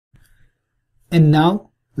And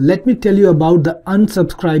now, let me tell you about the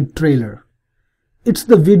unsubscribe trailer. It's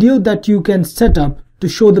the video that you can set up to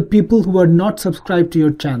show the people who are not subscribed to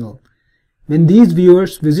your channel. When these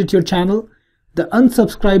viewers visit your channel, the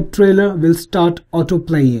unsubscribe trailer will start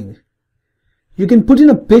auto-playing. You can put in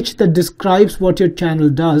a pitch that describes what your channel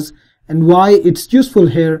does and why it's useful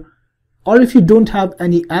here, or if you don't have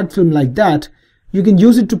any ad film like that, you can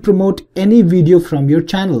use it to promote any video from your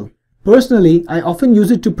channel. Personally, I often use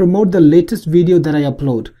it to promote the latest video that I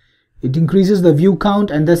upload. It increases the view count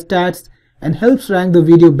and the stats and helps rank the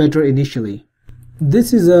video better initially.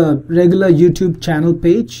 This is a regular YouTube channel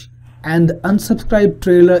page, and the unsubscribe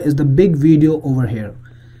trailer is the big video over here.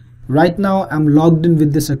 Right now I'm logged in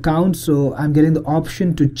with this account, so I'm getting the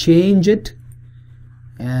option to change it,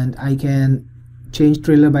 and I can change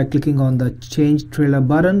trailer by clicking on the change trailer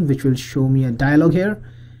button, which will show me a dialog here,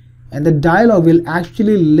 and the dialog will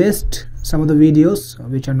actually list some of the videos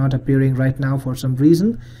which are not appearing right now for some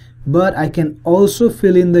reason, but I can also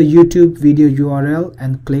fill in the YouTube video URL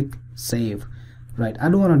and click save. Right, I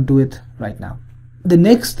don't want to do it right now. The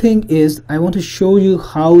next thing is I want to show you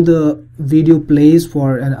how the video plays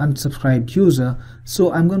for an unsubscribed user.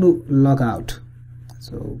 So I'm going to log out.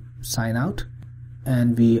 So sign out,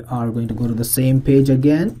 and we are going to go to the same page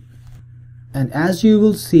again. And as you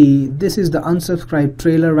will see, this is the unsubscribed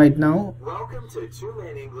trailer right now. Welcome to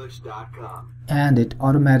twomanenglish.com. And it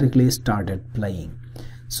automatically started playing.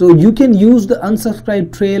 So you can use the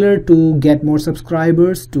unsubscribed trailer to get more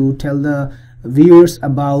subscribers, to tell the viewers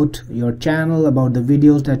about your channel, about the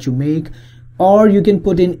videos that you make, or you can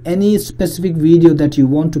put in any specific video that you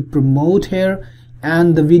want to promote here,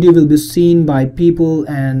 and the video will be seen by people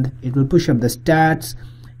and it will push up the stats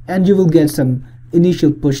and you will get some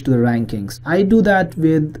initial push to the rankings. I do that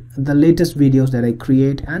with the latest videos that I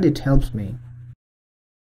create and it helps me.